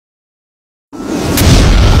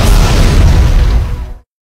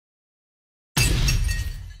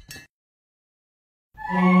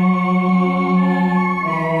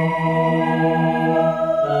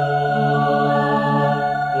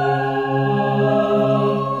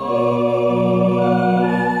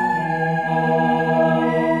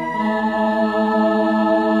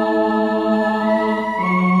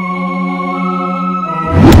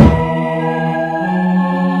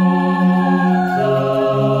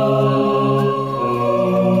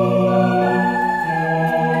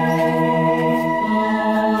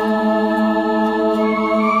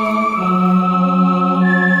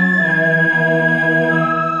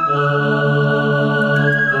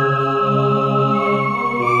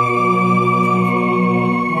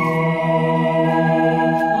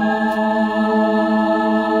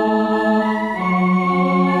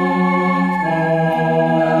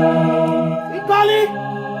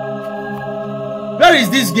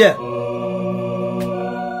this girl?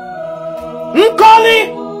 Nkoli!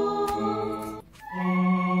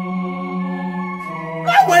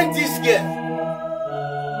 I went this girl.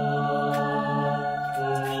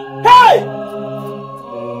 Hey!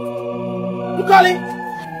 Nkoli!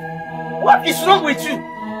 What is wrong with you?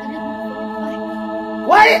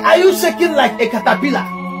 Why are you shaking like a caterpillar?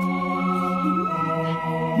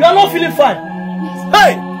 You are not feeling fine.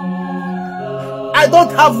 Hey! I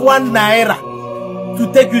don't have 1 naira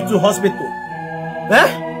to take you to hospital. Eh?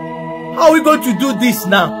 How are we going to do this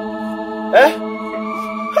now? Eh?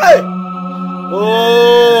 Hey!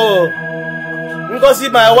 Oh! You go see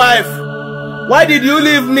my wife. Why did you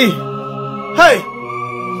leave me? Hey!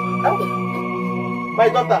 My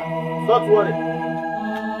daughter, don't worry.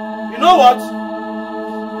 You know what?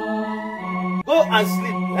 Go and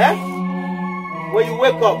sleep, eh? When you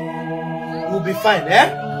wake up, you'll be fine, eh?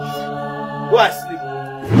 Go and sleep.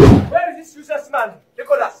 Where is this useless man?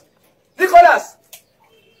 Nicholas! Nicholas!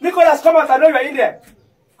 Nicholas, come out. I know you are in there.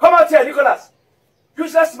 Come out here, Nicholas.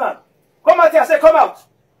 Useless man. Come out here. I say, come out.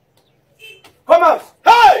 Come out.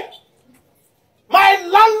 Hey! My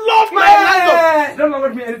landlord, my landlord! Don't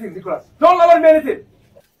landlord me anything, Nicholas. Don't landlord me anything.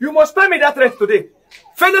 You must pay me that rent today.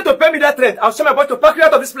 Failure to pay me that rent, I'll send my boy to pack you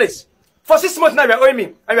out of this place. For 6 months now, you are owing me.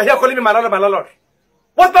 And you are here calling me my landlord, my landlord.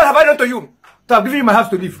 What bad have I done to you to have given you my house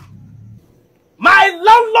to live? My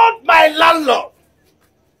landlord, my landlord.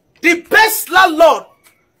 The best landlord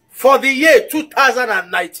for the year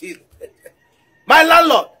 2019. My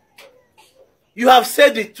landlord, you have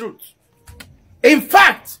said the truth. In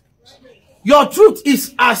fact, your truth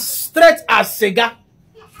is as straight as Sega.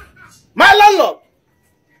 My landlord,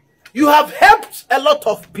 you have helped a lot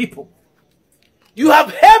of people. You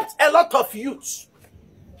have helped a lot of youths.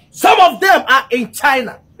 Some of them are in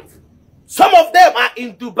China. Some of them are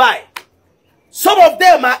in Dubai. Some of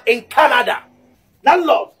them are in Canada.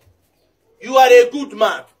 Landlord, you are a good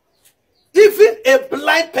man. Even a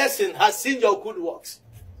blind person has seen your good works.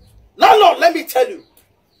 Landlord, let me tell you,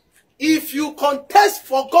 if you contest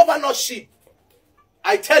for governorship,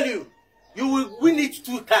 I tell you, you will win it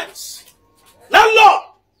 2 times. Landlord,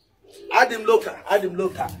 add him local, add him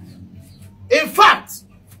local. In fact,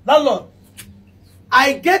 landlord,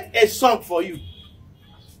 I get a song for you.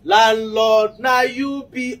 Landlord, now you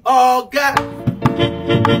be Oga.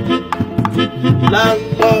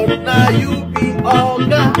 Landlord, now you be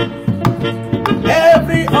Oga.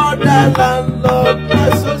 Every other landlord,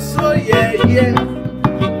 na so yeah yeah.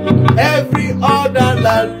 Every other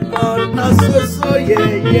landlord, na so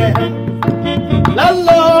yeah yeah.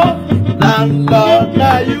 Landlord, landlord,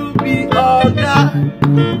 now you be Oga.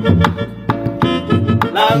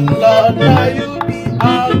 Landlord, now you be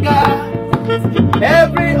Oga.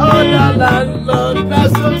 Every other landlord, na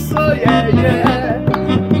so yeah yeah.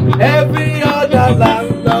 Every other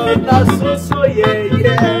landlord, na so yeah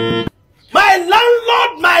yeah.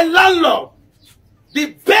 My landlord, the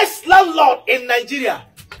best landlord in Nigeria.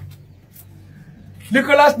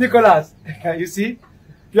 Nicholas, you see,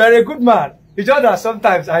 you are a good man. It's just that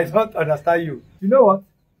sometimes I don't understand you. You know what?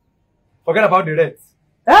 Forget about the rent.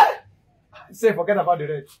 Eh? Say forget about the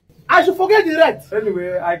rent. I should forget the rent.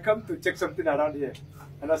 Anyway, I come to check something around here.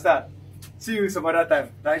 Understand? See you some other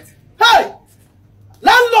time, right? Hey!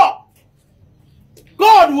 Landlord!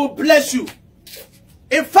 God will bless you.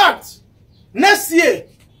 In fact, next year,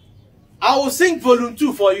 I will sing volume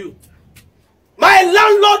 2 for you. My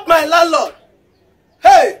landlord, my landlord.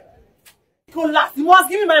 Hey! Nicholas, you must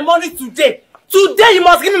give me my money today. Today you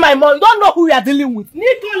must give me my money. Don't know who you are dealing with.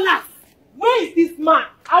 Nicholas! Where is this man?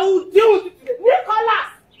 I will deal with it today. Nicholas!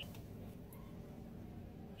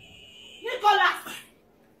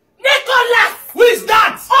 Nicholas! Who is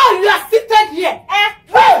that? Oh, you are seated here.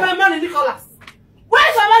 Where's my money, Nicholas?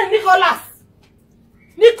 Where's my money, Nicholas?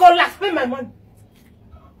 Nicholas, pay my money.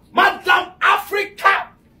 Madam Africa.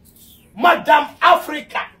 Madam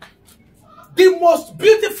Africa. The most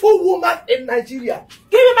beautiful woman in Nigeria.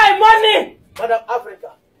 Give me my money. Madam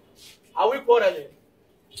Africa. Are we quarreling?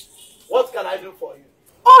 What can I do for you?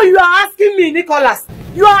 Oh, you are asking me, Nicholas.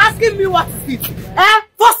 You are asking me what is it?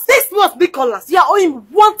 For 6 months, Nicholas, you are owing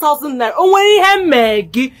 1,000 naira.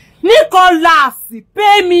 Nicholas,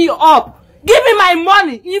 pay me up. Give me my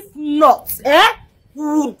money. If not, you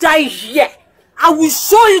will die here. I will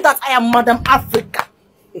show you that I am Madam Africa.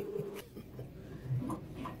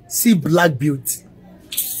 See Black Beauty.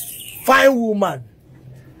 Fine woman.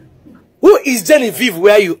 Who is Genevieve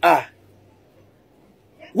where you are?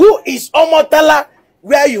 Who is Omotala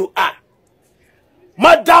where you are?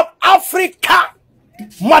 Madam Africa.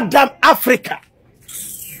 Madam Africa.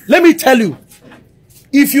 Let me tell you,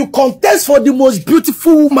 if you contest for the most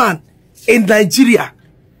beautiful woman in Nigeria,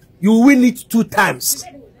 you win it 2 times.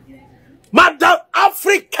 Madam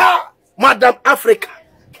Africa! Madam Africa!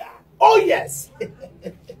 Oh yes!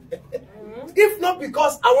 If not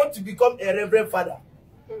because I want to become a reverend father,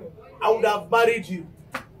 I would have married you.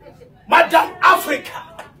 Madam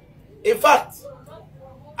Africa! In fact,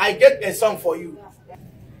 I get a song for you.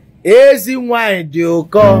 Easy wine do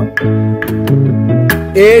call.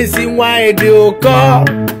 Easy wine do call.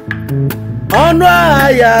 Onwa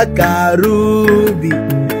ya karubi.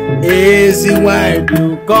 Easy wine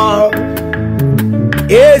do call.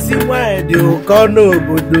 Easy wine do call no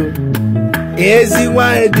bodo. Easy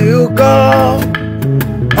wine do call.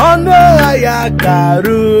 Onwa ya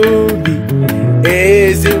karubi.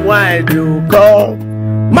 Easy wine do call.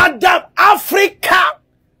 Madam Africa.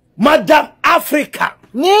 Madam Africa.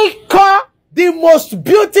 Nico, the most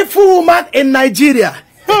beautiful woman in Nigeria.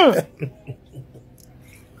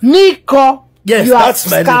 Nico, yes, you that's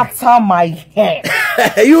have scattered my hair.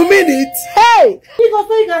 You mean it? Hey, Nico,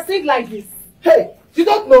 so you can sing like this. Hey, you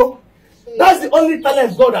don't know? That's the only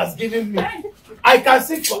talent God has given me. I can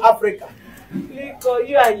sing for Africa. Nico,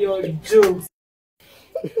 you and your jokes.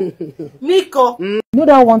 Nico, you know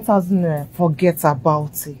that 1,000 naira? Forget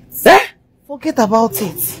about it. Eh? Forget about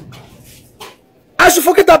it. I should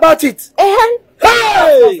forget about it. Hey!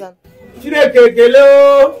 Hey!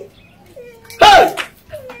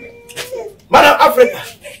 Madam Africa,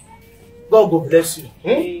 God go bless you.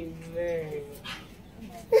 Amen.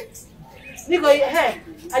 Nico, hey,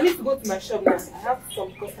 I need to go to my shop now. I have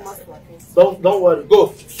some customers to attend. Don't worry,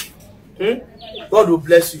 go. God will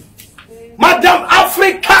bless you. Madam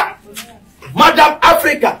Africa! Madam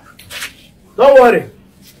Africa! Don't worry.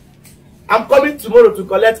 I'm coming tomorrow to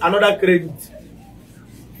collect another credit.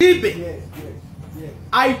 Yes.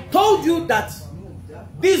 I told you that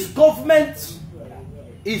this government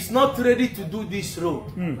is not ready to do this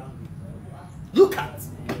road. Look at.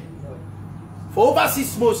 For over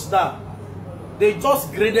 6 months now, they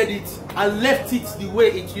just graded it and left it the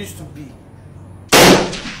way it used to be.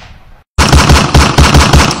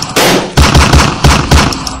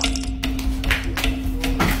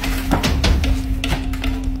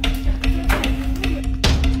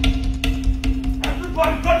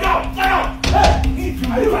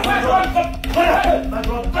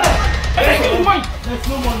 There's no money. There's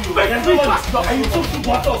no money. And you took 2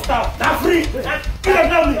 bottles of stuff. That's free. There's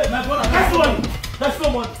no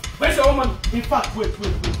money. Where's your money? In fact, wait.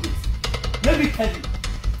 Let me tell you.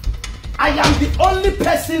 I am the only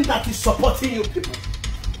person that is supporting you people.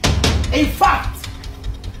 In fact,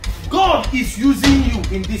 God is using you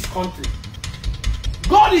in this country.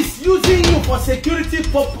 God is using you for security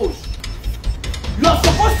purpose. You are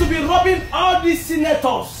supposed to be robbing all these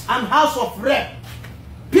senators and House of Rep.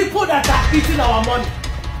 People that are eating our money.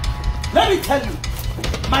 Let me tell you,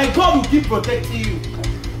 my God will keep protecting you.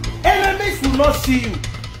 Enemies will not see you.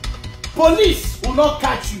 Police will not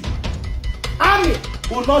catch you. Army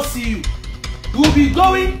will not see you. You will be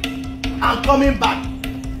going and coming back.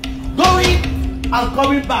 Going and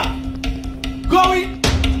coming back. Going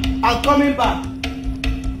and coming back.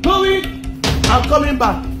 Going and coming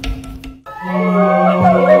back.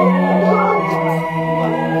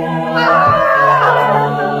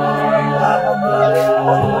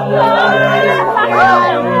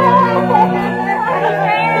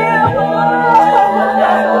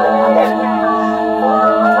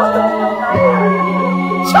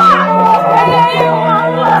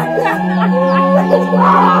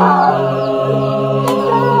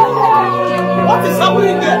 What is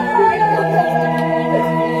happening there?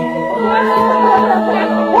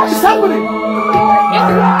 What is happening?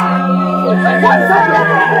 What is happening?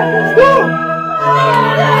 Stop!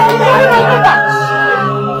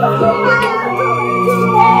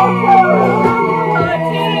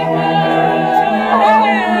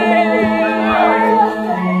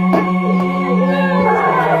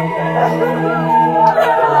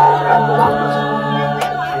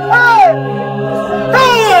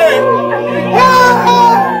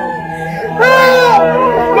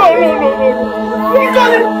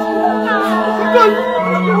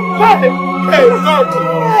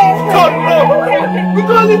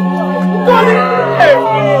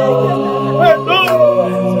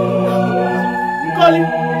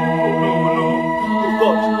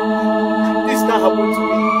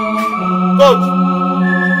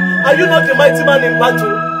 Are you not the mighty man in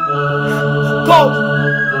battle? God,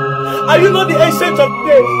 are you not the ancient of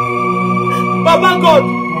days? Baba God,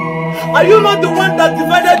 are you not the one that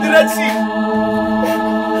divided the Red Sea?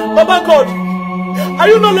 Baba God, are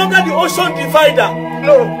you no longer the ocean divider?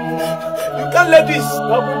 No, you can't let this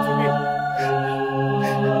happen to me.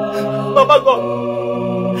 Baba God,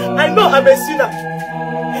 I know I'm a sinner,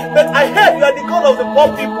 I heard you are the God of the poor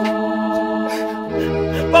people.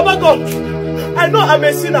 Baba God, I know I'm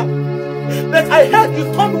a sinner, but I heard you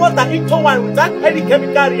turned water into wine without any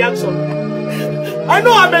chemical reaction. I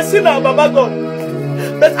know I'm a sinner, Baba God,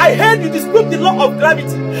 but I heard you disproved the law of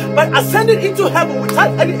gravity by ascending into heaven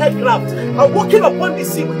without any aircraft and walking upon the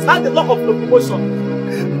sea without the law of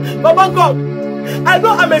locomotion. Baba God, I know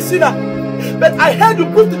I'm a sinner, but I heard you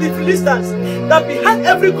prove to the Philistines that behind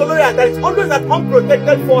every Goliath there is always an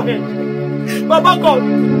unprotected forehead. Baba God,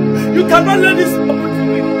 you cannot let this happen to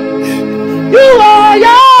me. You are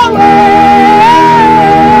Yahweh.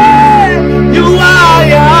 You are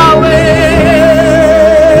Yahweh.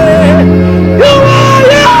 You are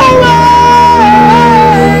Yahweh.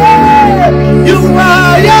 You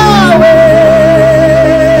are Yahweh.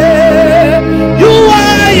 You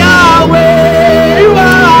are Yahweh. You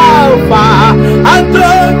are Alpha and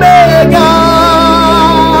Omega.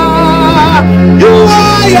 You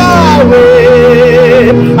are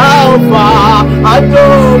Yahweh, Alpha and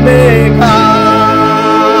Omega.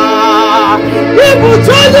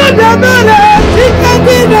 Ibutoyo demele,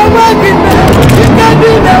 ikadi na wagine,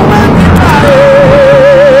 ikadi na wagine.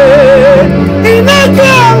 Inagi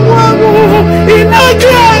awamu,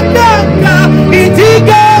 inagi akaka,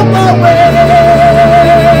 itiga mawe.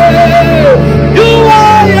 You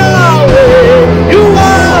are Yahweh, you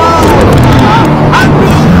are Alpha and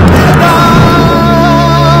Omega.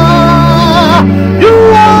 You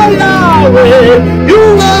are Yahweh, you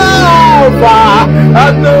are Alpha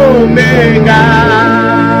and Omega.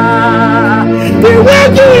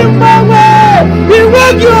 Iwagi mawe,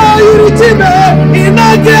 iwagi oyiritime,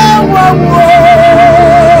 inagi awamu,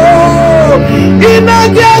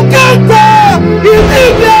 inagi akaka,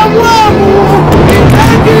 inagi awamu,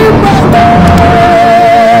 inagi mawe.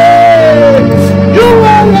 You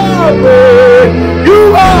are Yahweh, you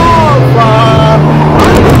are Alpha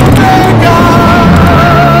and Omega.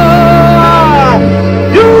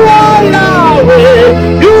 You are Yahweh,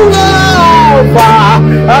 you are Alpha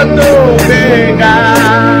and Omega.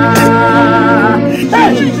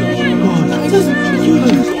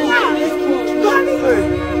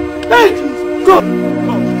 Hey, God,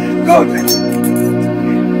 God,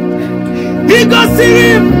 he got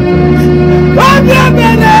him. God,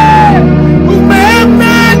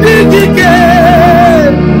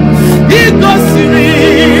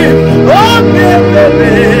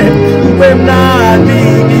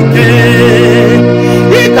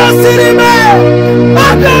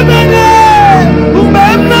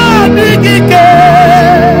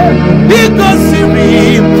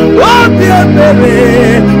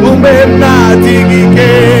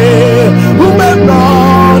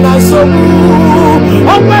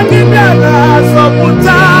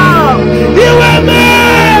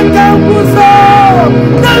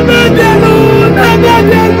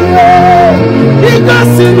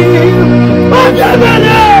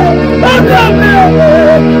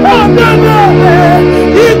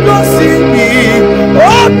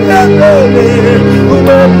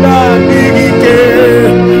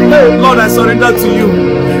 Lord, I surrender to you.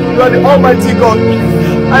 You are the Almighty God.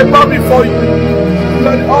 I bow before you. You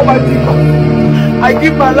are the Almighty God. I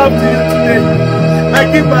give my life to you today.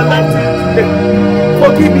 I give my life to you today.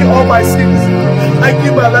 Forgive me all my sins. I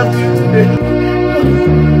give my life to you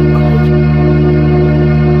today.